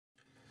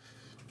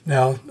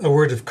Now, a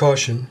word of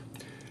caution.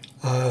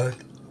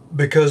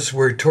 Because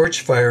we're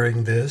torch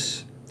firing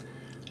this,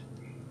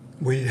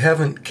 we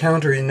haven't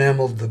counter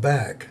enameled the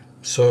back,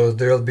 so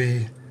there'll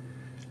be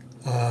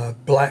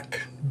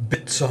black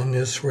bits on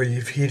this where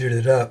you've heated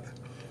it up.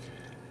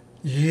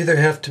 You either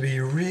have to be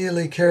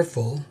really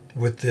careful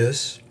with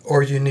this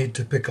or you need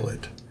to pickle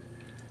it.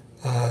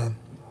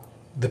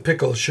 The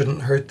pickle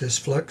shouldn't hurt this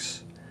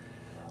flux,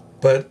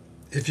 but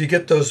if you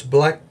get those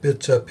black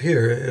bits up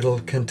here, it'll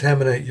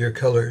contaminate your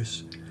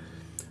colors.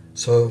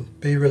 So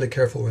be really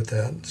careful with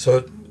that.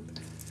 So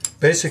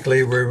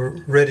basically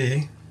we're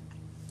ready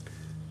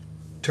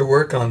to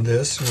work on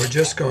this. We're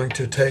just going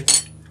to take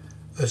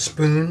a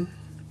spoon,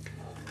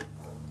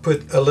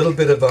 put a little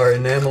bit of our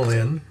enamel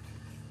in,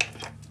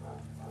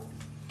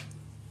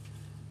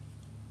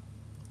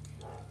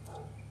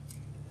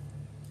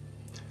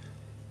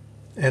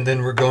 and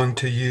then we're going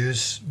to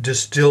use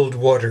distilled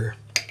water.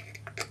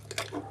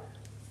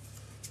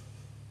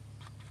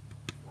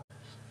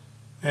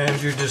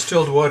 And your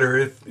distilled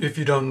water, if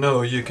you don't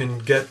know, you can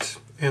get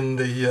in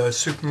the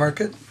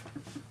supermarket.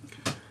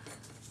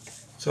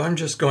 So I'm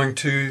just going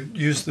to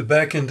use the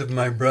back end of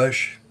my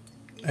brush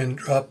and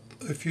drop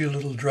a few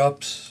little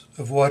drops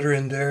of water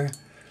in there.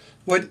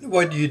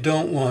 What you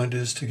don't want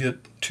is to get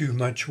too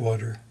much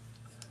water.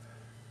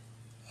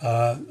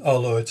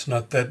 Although it's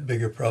not that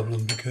big a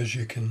problem because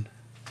you can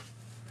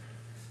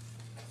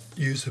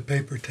use a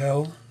paper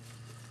towel.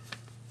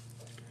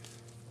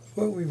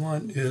 What we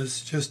want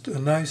is just a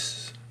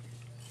nice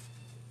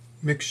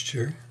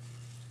mixture.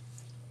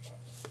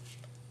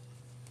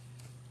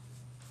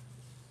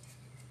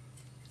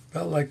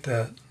 About like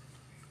that.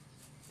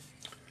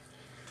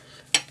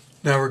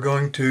 Now we're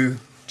going to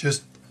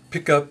just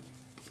pick up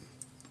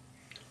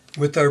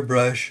with our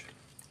brush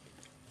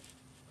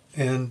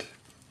and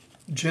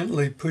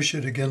gently push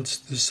it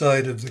against the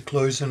side of the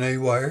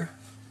cloisonne wire.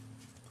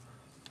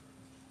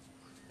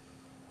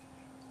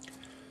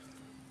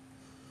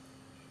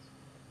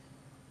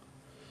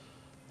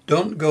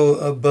 Don't go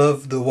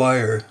above the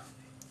wire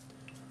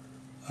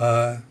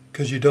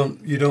because you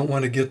don't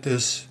want to get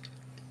this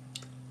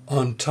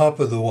on top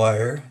of the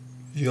wire.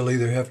 You'll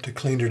either have to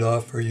clean it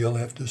off or you'll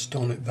have to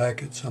stone it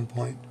back at some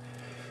point.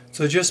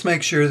 So just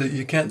make sure that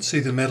you can't see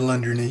the metal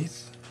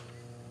underneath.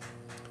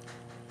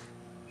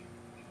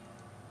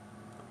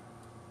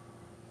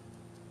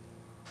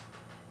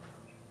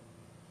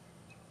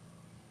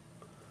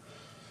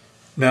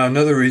 Now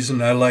another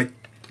reason I like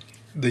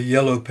the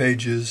yellow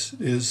pages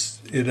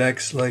is it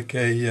acts like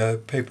a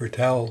paper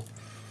towel.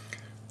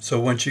 So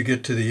once you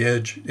get to the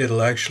edge,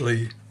 it'll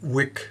actually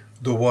wick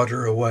the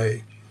water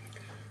away.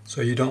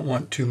 So you don't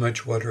want too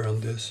much water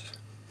on this.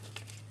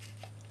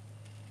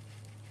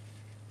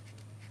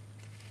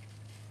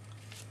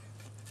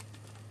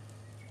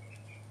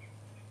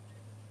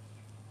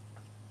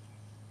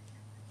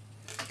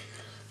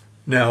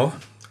 Now,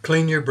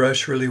 clean your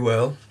brush really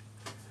well.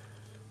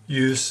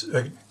 Use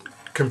a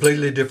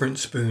completely different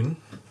spoon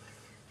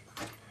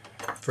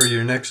for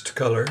your next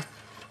color.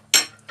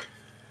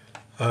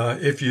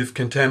 If you've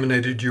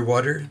contaminated your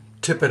water,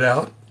 tip it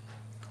out.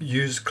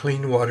 Use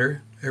clean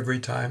water every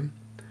time.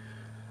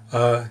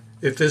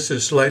 If this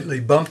is slightly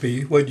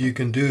bumpy, what you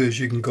can do is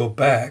you can go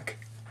back,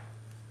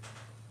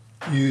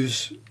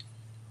 use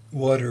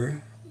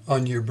water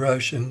on your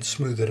brush and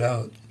smooth it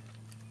out.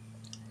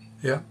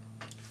 Yeah?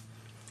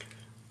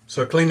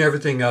 So clean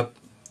everything up,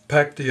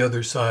 pack the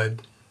other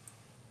side.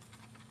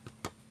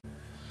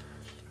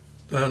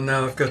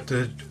 Now I've got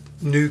the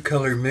new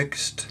color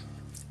mixed,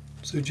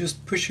 so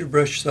just push your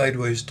brush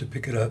sideways to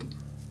pick it up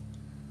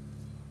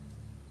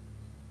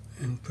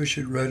and push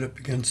it right up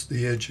against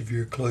the edge of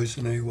your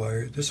cloisonne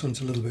wire. This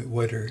one's a little bit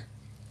wetter.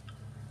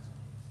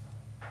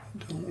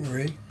 Don't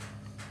worry,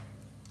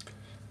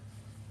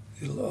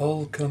 it'll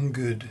all come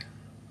good.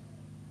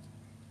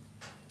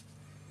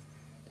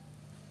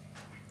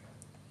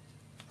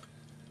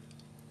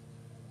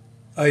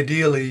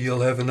 Ideally,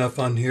 you'll have enough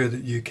on here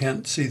that you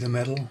can't see the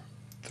metal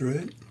through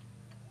it.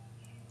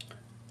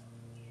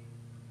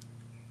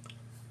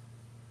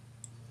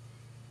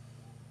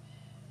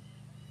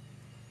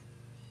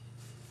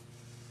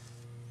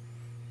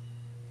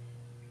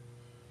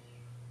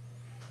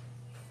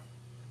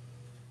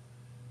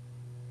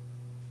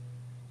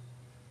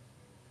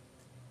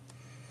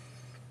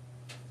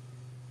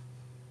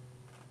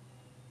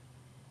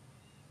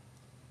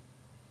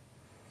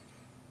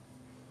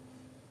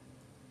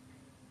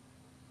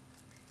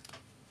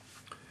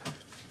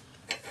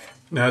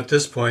 Now at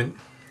this point,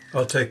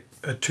 I'll take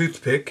a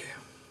toothpick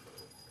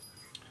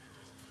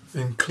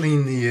and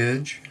clean the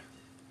edge.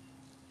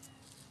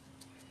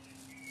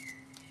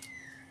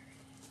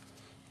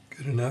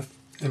 Good enough.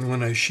 And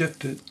when I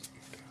shift it,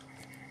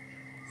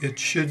 it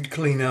should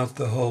clean out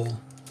the hole.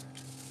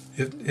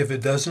 If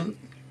it doesn't,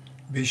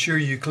 be sure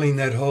you clean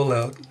that hole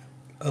out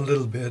a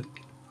little bit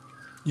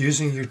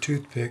using your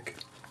toothpick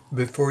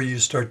before you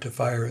start to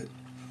fire it.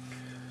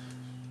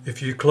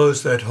 If you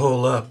close that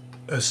hole up,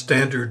 a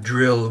standard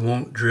drill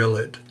won't drill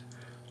it.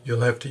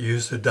 You'll have to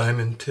use a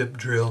diamond tip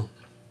drill.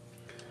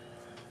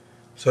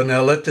 So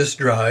now let this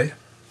dry.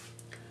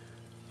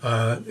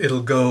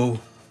 It'll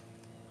go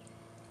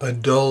a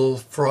dull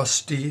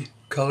frosty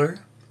color,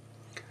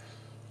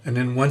 and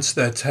then once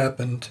that's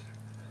happened,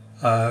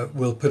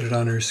 we'll put it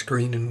on our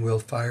screen and we'll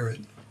fire it.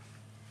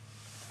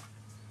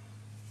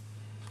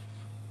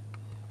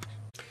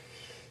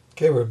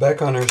 Okay, we're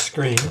back on our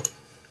screen,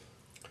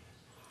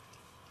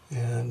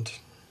 and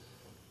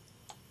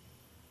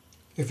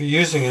if you're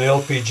using an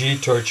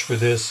LPG torch for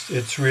this,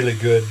 it's really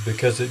good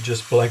because it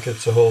just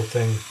blankets the whole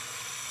thing.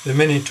 The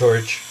mini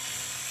torch,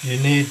 you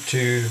need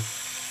to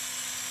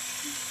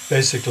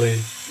basically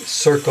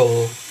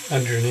circle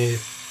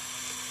underneath.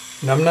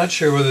 And I'm not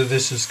sure whether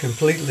this is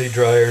completely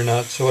dry or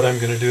not, so what I'm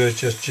going to do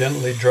is just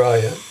gently dry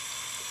it.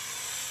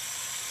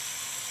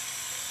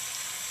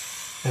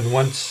 And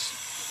once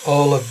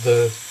all of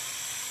the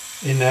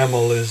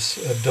enamel is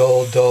a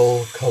dull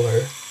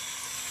color,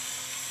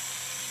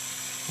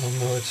 I'll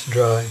know it's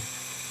dry,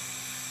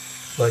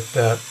 like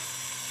that.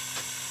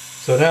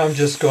 So now I'm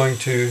just going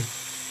to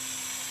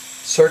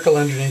circle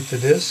underneath the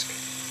disc.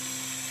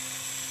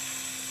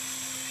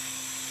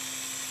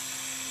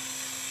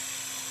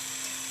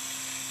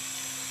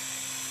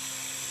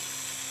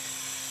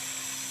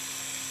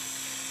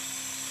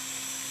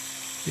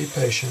 Be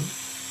patient.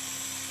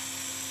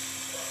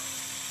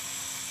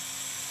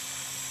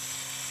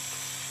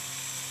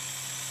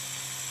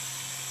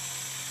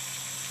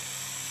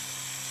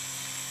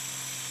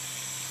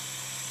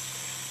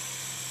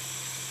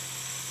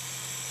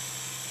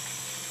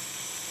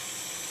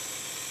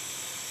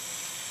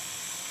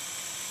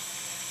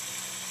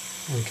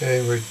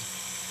 Okay, we're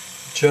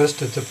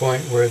just at the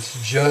point where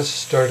it's just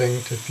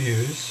starting to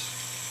fuse.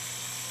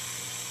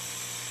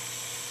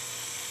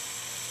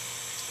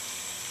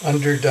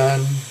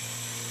 Underdone.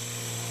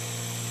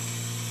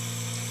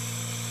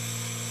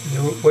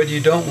 What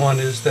you don't want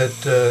is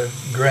that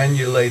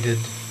granulated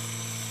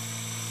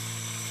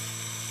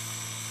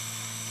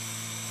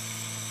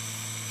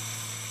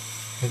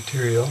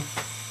material.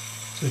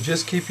 So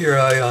just keep your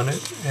eye on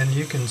it, and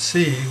you can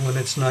see when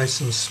it's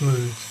nice and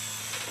smooth.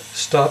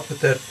 Stop at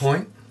that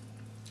point.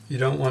 You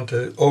don't want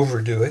to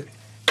overdo it.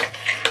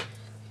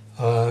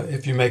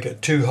 If you make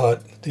it too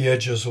hot, the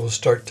edges will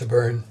start to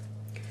burn.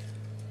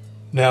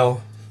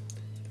 Now,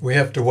 we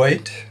have to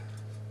wait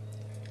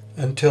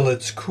until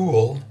it's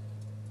cool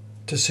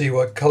to see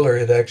what color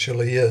it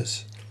actually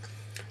is.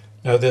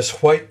 Now,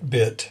 this white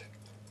bit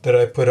that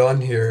I put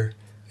on here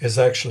is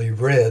actually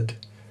red.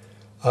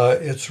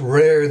 It's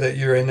rare that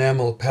your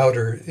enamel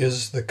powder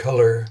is the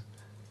color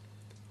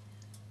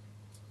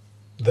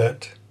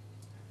that,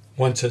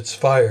 once it's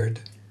fired,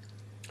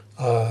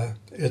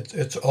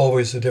 it's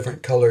always a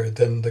different color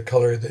than the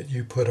color that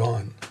you put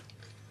on.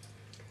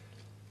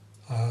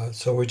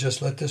 So we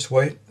just let this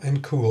wait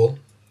and cool.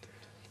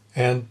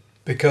 And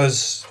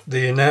because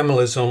the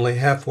enamel is only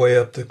halfway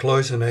up the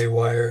cloisonne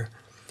wire,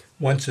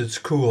 once it's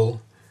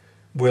cool,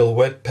 we'll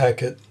wet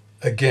pack it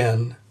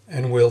again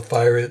and we'll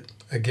fire it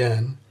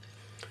again.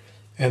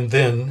 And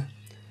then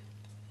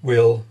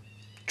we'll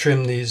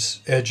trim these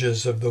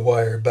edges of the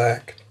wire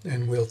back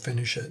and we'll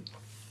finish it.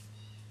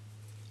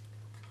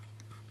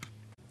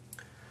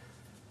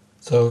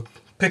 So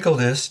pickle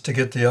this to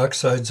get the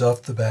oxides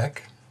off the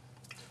back,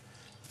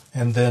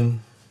 and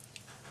then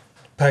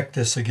pack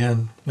this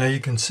again. Now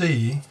you can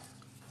see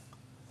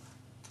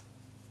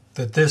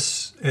that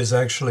this is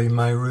actually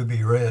my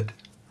ruby red,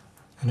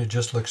 and it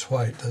just looks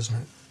white,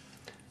 doesn't it?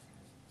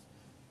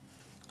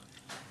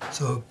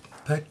 So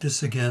pack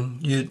this again.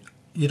 You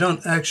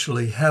don't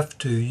actually have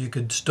to. You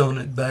could stone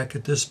it back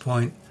at this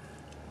point,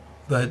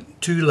 but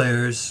 2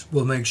 layers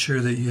will make sure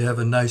that you have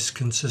a nice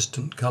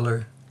consistent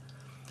color.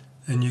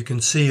 And you can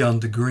see on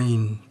the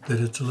green that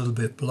it's a little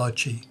bit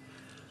blotchy,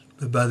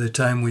 but by the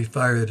time we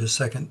fire it a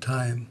second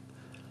time,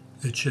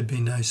 it should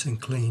be nice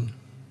and clean.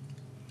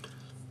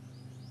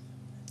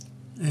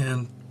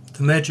 And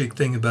the magic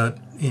thing about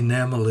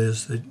enamel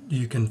is that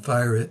you can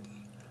fire it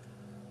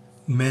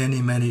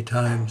many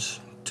times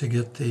to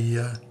get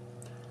the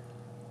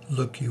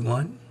look you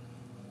want.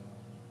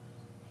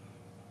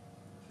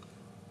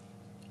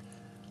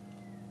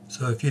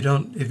 So if you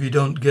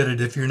don't get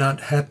it, if you're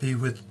not happy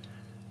with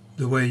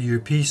the way your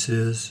piece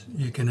is,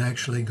 you can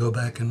actually go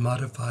back and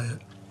modify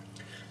it.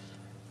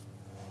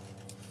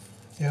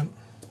 Yep.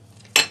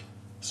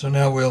 So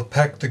now we'll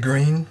pack the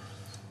green,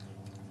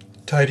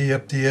 tidy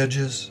up the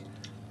edges,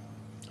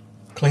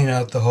 clean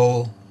out the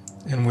hole,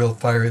 and we'll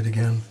fire it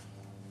again.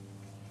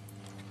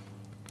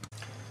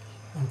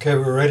 Okay,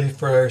 we're ready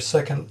for our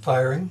second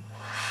firing.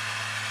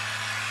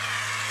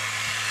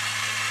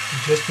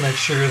 Just make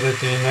sure that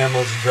the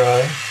enamel's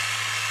dry.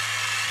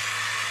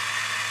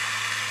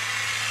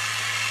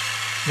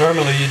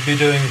 Normally you'd be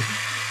doing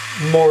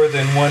more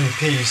than one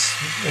piece,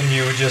 and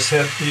you would just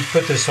you'd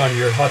put this on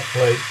your hot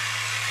plate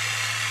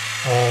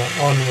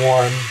on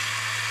warm.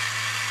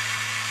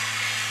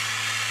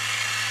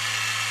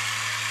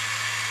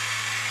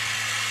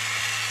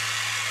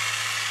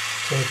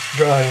 So it's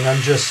dry, and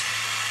I'm just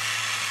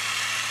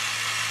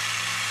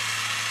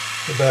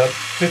about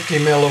 50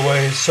 mil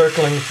away,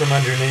 circling from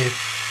underneath.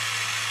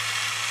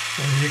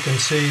 And you can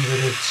see that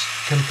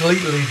it's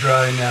completely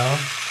dry now.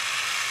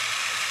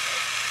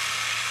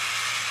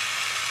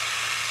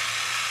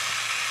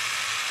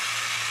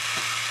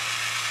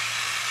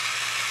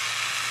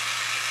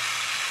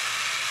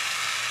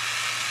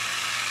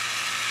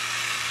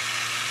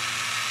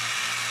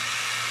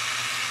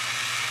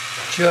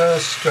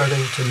 Just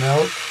starting to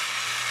melt.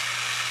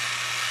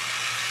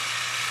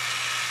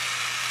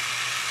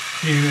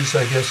 Fuse,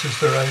 I guess is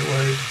the right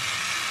word.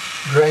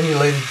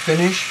 Granulated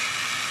finish.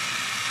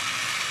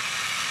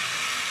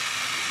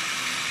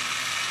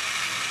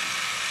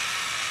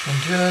 And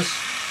just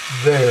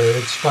there,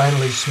 it's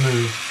finally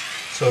smooth.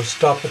 So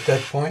stop at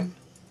that point.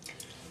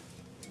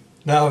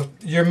 Now,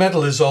 your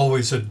metal is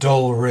always a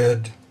dull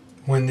red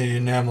when the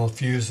enamel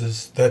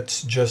fuses.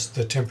 That's just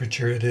the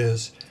temperature it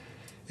is.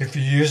 If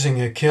you're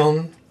using a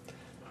kiln,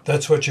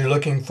 that's what you're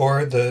looking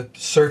for, the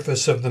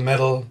surface of the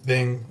metal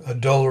being a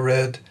dull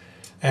red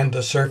and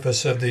the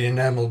surface of the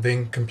enamel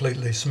being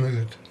completely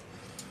smooth.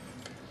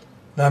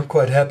 Now, I'm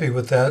quite happy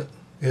with that.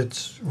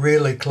 It's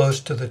really close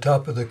to the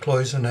top of the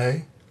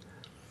cloisonne.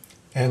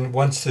 And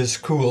once this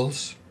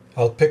cools,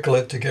 I'll pickle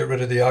it to get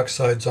rid of the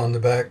oxides on the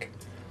back.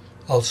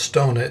 I'll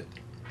stone it,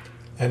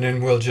 and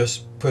then we'll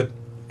just put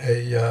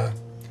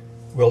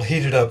we'll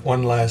heat it up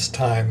one last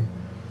time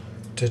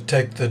to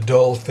take the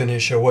dull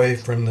finish away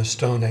from the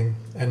stoning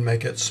and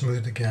make it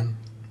smooth again.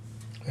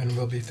 And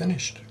we'll be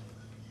finished.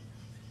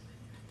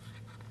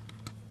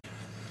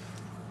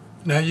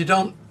 Now you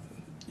don't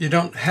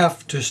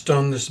have to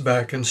stone this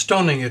back, and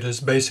stoning it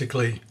is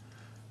basically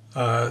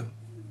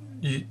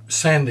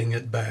sanding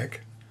it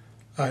back.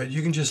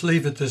 You can just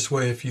leave it this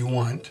way if you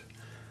want,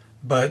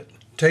 but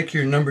take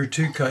your number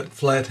 2 cut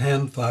flat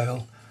hand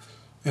file,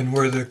 and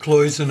where the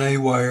cloisonne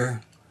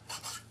wire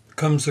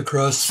comes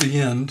across the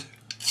end,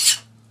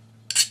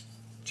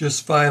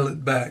 just file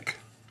it back.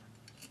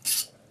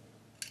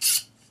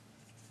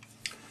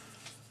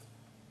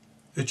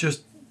 It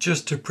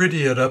just to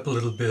pretty it up a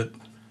little bit.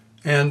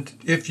 And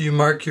if you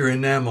mark your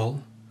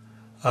enamel,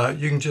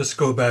 you can just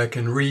go back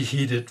and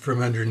reheat it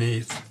from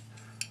underneath.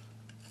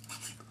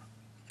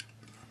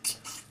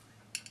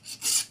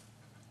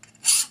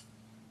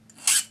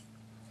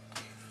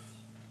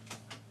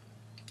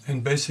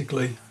 And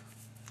basically,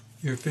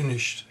 you're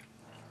finished.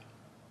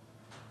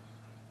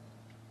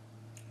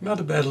 Not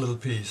a bad little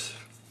piece.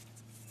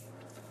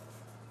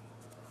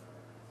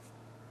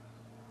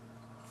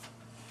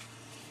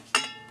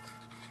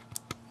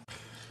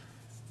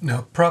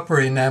 Now, proper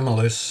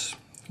enamelists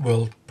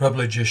will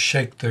probably just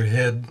shake their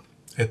head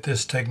at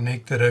this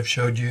technique that I've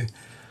showed you,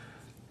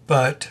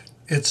 but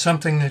it's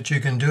something that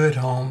you can do at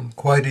home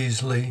quite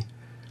easily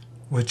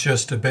with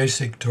just a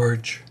basic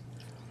torch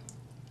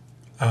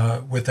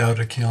without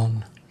a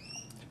kiln.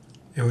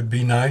 It would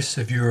be nice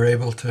if you were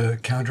able to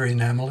counter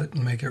enamel it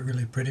and make it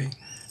really pretty,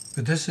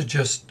 but this is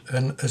just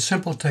a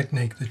simple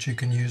technique that you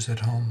can use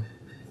at home.